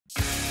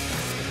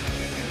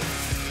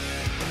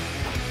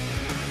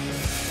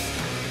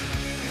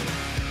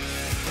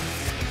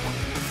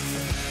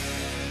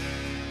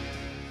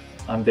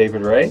I'm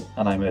David Rey,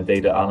 and I'm a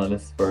data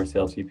analyst for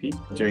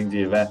SailGP. During the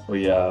event,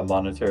 we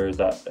monitor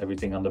that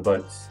everything on the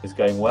boats is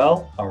going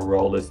well. Our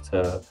role is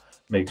to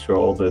make sure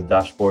all the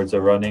dashboards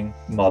are running,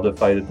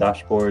 modify the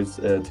dashboards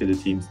to the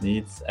team's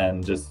needs,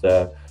 and just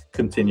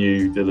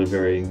continue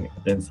delivering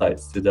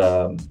insights to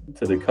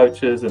the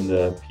coaches and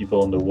the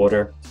people on the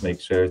water to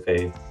make sure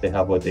they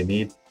have what they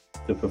need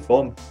to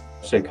perform.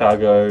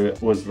 Chicago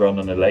was run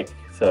on a lake,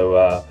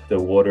 so the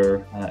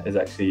water is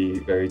actually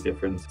very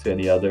different to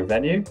any other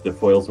venue. The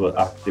foils will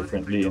act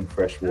differently in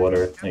fresh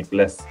water, like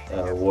less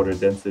water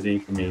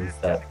density means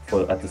that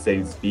at the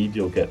same speed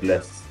you'll get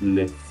less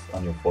lifts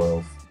on your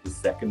foils. The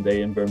second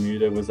day in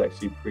Bermuda was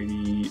actually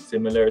pretty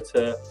similar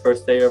to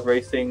first day of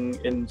racing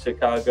in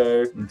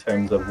Chicago in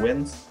terms of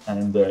winds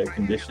and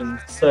conditions.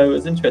 So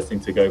it's interesting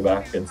to go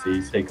back and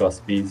see takeoff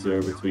speeds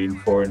are between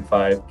 4 and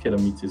 5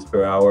 kilometers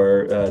per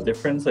hour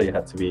difference. So you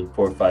had to be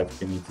 4 or 5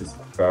 kilometers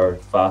per hour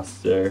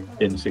faster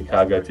in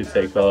Chicago to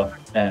take off.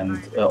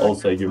 And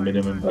also your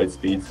minimum boat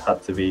speeds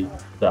had to be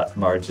that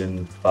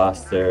margin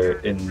faster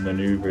in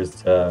maneuvers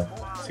to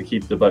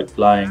keep the boat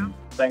flying.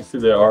 Thanks to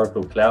the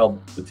Oracle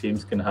Cloud, the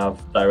teams can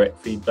have direct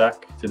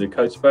feedback to the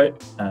coach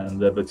boat, and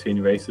between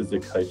races, the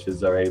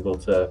coaches are able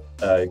to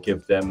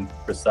give them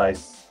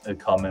precise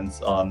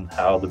comments on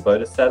how the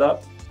boat is set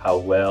up, how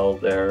well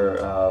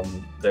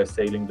they're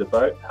sailing the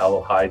boat, how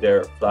high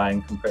they're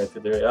flying compared to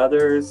the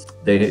others.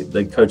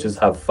 The coaches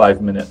have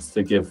 5 minutes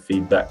to give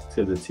feedback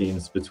to the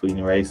teams between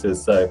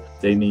races, so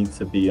they need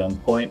to be on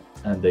point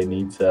and they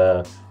need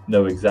to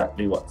know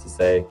exactly what to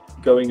say.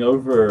 Going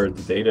over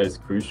the data is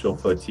crucial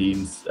for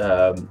teams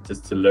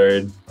just to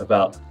learn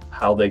about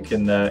how they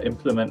can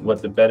implement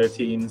what the better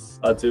teams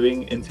are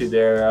doing into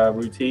their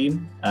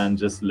routine, and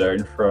just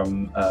learn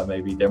from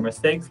maybe their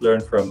mistakes,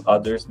 learn from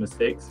others'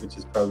 mistakes, which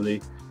is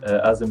probably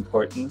as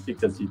important,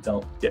 because you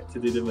don't get to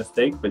do the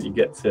mistake, but you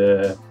get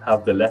to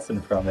have the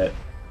lesson from it.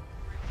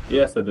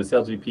 Yeah, so the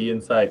SailGP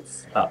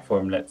Insights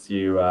platform lets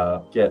you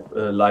get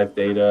live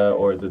data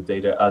or the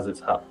data as it's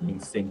happening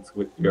synced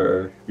with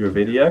your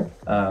video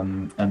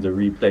and the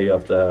replay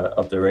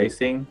of the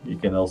racing. You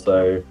can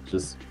also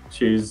just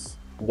choose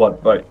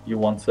what boat you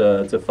want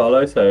to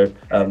follow, so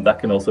that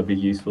can also be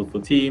useful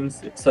for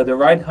teams. So the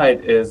ride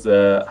height is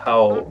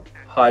how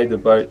high the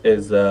boat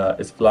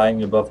is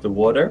flying above the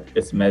water.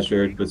 It's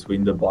measured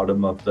between the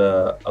bottom of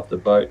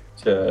the boat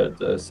to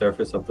the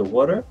surface of the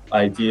water.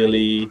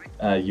 Ideally,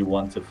 you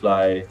want to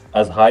fly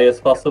as high as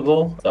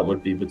possible. That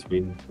would be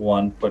between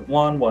 1.1,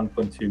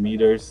 1.2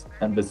 meters.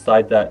 And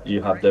beside that,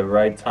 you have the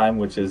ride time,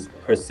 which is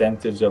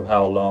percentage of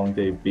how long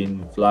they've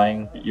been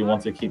flying. You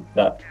want to keep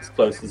that as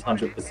close as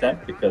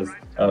 100%, because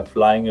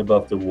flying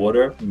above the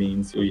water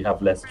means you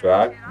have less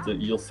drag.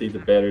 You'll see the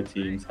better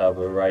teams have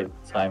a ride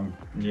time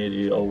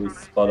nearly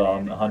always spot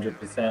on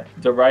 100%.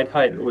 The ride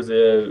height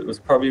was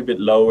probably a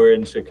bit lower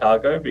in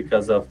Chicago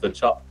because of the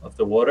chop of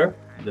the water.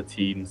 The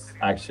teams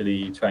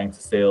actually trying to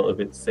sail a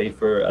bit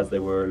safer as they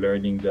were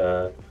learning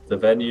the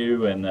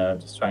venue and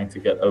just trying to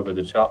get over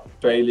the chop.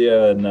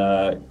 Australia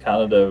and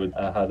Canada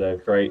had a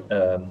great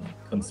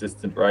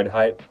consistent ride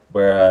height,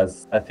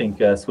 whereas I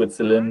think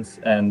Switzerland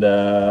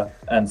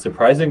and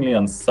surprisingly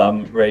on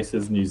some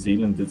races New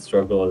Zealand did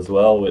struggle as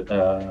well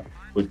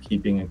with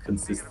keeping a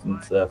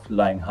consistent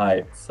flying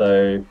height.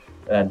 So,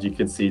 and you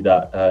could see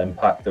that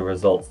impact the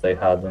results they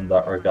had on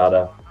that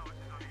regatta.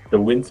 The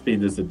wind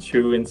speed is a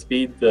true wind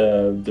speed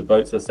the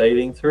boats are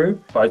sailing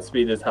through. Boat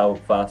speed is how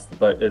fast the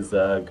boat is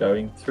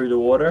going through the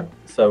water.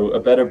 So a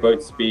better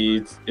boat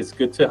speed is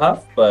good to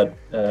have, but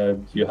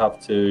you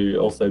have to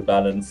also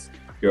balance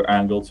your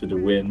angle to the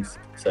wind.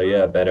 So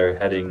yeah, better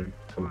heading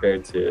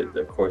compared to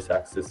the course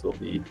axis will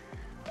be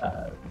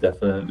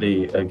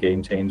definitely a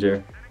game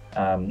changer.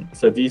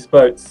 So these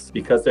boats,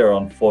 because they're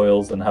on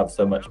foils and have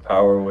so much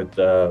power with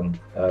the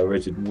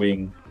rigid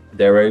wing,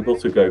 they're able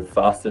to go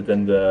faster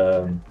than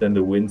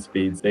the wind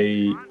speeds.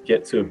 They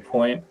get to a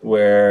point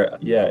where,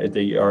 yeah,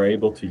 they are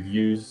able to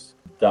use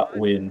that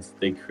wind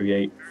they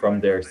create from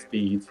their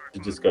speed to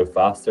just go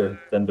faster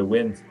than the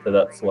wind. So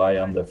that's why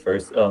on the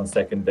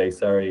second day,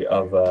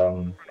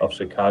 of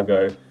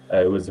Chicago,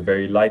 it was a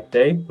very light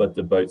day, but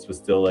the boats were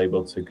still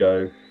able to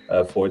go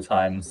 4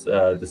 times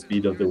the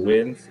speed of the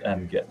wind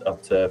and get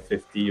up to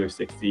 50 or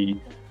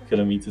 60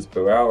 kilometers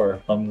per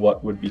hour on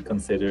what would be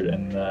considered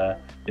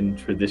in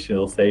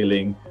traditional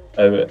sailing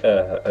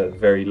a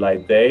very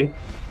light day.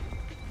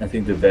 I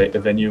think the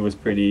venue was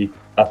pretty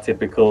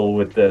atypical,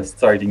 with the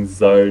starting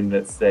zone,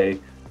 let's say,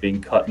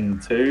 being cut in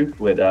two,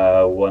 with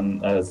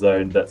one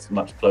zone that's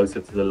much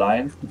closer to the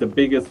line. The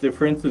biggest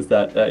difference is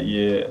that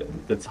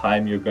the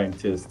time you're going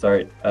to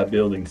start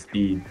building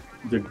speed.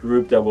 The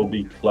group that will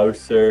be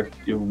closer,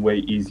 it's way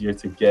easier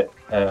to get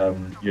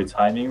your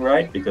timing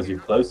right, because you're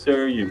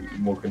closer, you're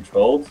more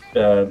controlled.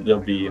 It'll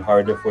be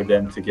harder for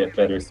them to get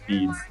better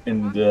speeds.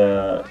 In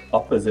the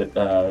opposite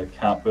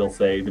camp, we'll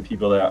say the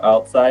people that are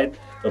outside,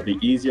 it'll be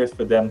easier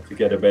for them to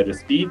get a better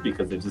speed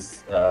because they're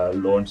just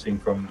launching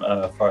from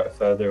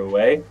further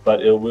away,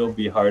 but it will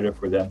be harder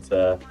for them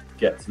to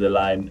get to the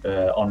line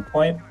on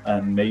point,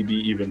 and maybe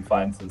even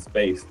find some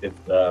space if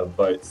the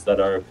boats that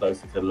are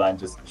closer to the line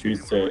just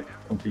choose to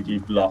completely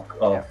block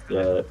off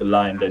the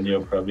line. Then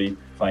you'll probably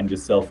find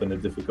yourself in a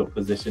difficult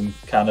position.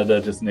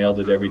 Canada just nailed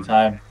it every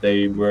time.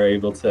 They were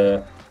able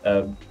to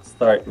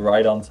start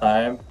right on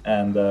time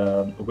and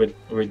with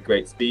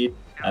great speed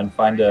and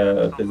find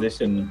a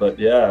position. But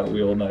yeah,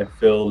 we all know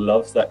Phil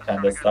loves that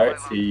kind of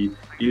starts. He,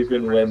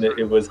 even when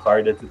it was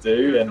harder to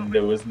do and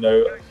there was no,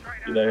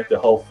 you know, the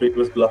whole fleet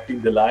was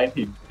blocking the line,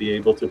 he'd be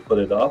able to pull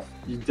it off.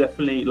 You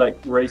definitely, like,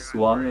 race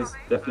one is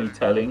definitely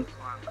telling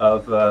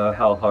of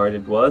how hard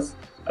it was.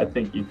 I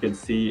think you could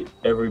see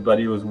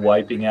everybody was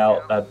wiping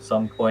out at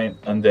some point,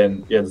 and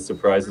then yeah, the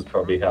surprise is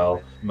probably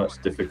how much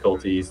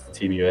difficulties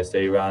Team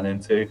USA ran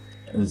into,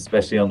 and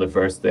especially on the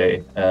first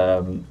day.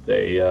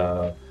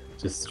 They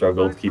just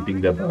struggled keeping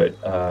the boat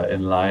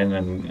in line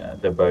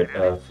and the boat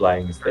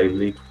flying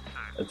stably.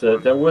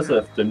 There was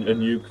a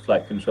new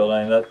flight controller,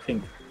 and I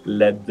think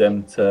led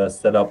them to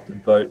set up the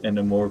boat in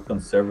a more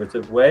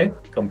conservative way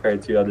compared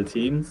to other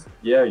teams.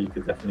 Yeah, you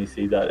could definitely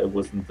see that it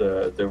wasn't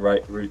the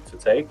right route to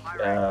take.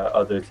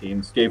 Other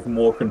teams gave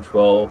more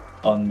control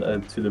on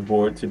to the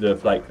board, to the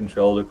flight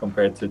controller,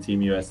 compared to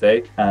Team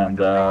USA, and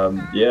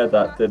yeah,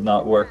 that did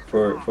not work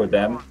for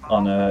them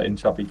on in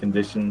choppy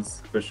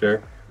conditions for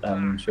sure.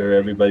 I'm sure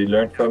everybody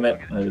learned from it,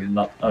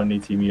 not only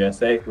Team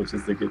USA, which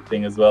is the good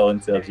thing as well in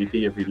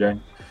SailGP.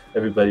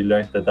 Everybody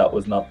learned that that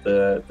was not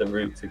the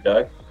route to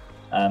go.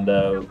 And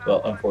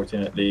well,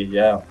 unfortunately,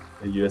 yeah,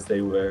 the USA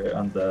were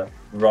on the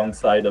wrong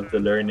side of the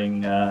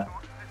learning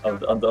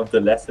of the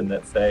lesson,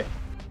 let's say.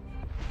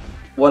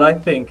 What I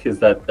think is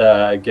that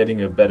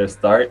getting a better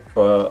start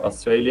for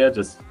Australia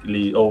just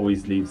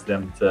always leaves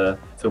them to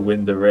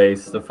win the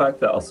race. The fact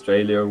that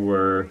Australia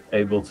were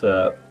able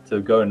to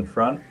go in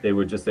front, they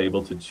were just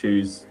able to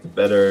choose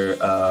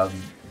the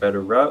better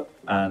route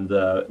and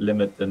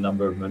limit the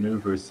number of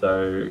maneuvers.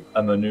 So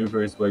a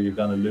maneuver is where you're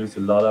going to lose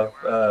a lot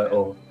of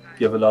or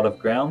give a lot of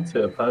ground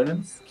to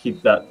opponents.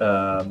 Keep that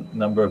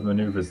number of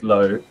maneuvers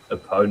low,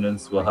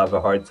 opponents will have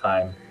a hard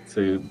time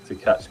to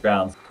catch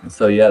ground.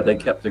 So yeah, they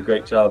kept a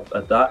great job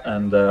at that.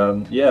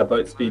 And yeah,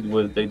 boat speed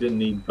they didn't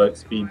need boat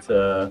speed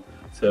to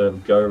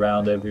go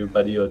around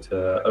everybody or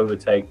to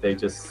overtake. They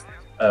just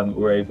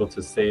were able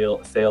to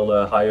sail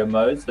a higher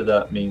mode. So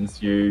that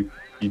means you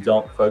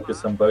don't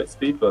focus on boat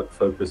speed, but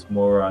focus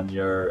more on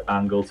your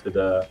angle to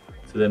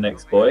the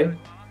next buoy.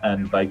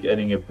 And by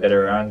getting a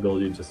better angle,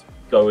 you're just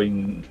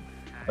going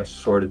a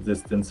shorter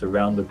distance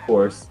around the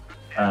course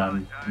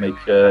and make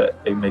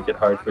it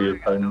hard for your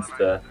opponents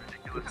to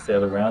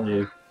sail around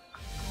you.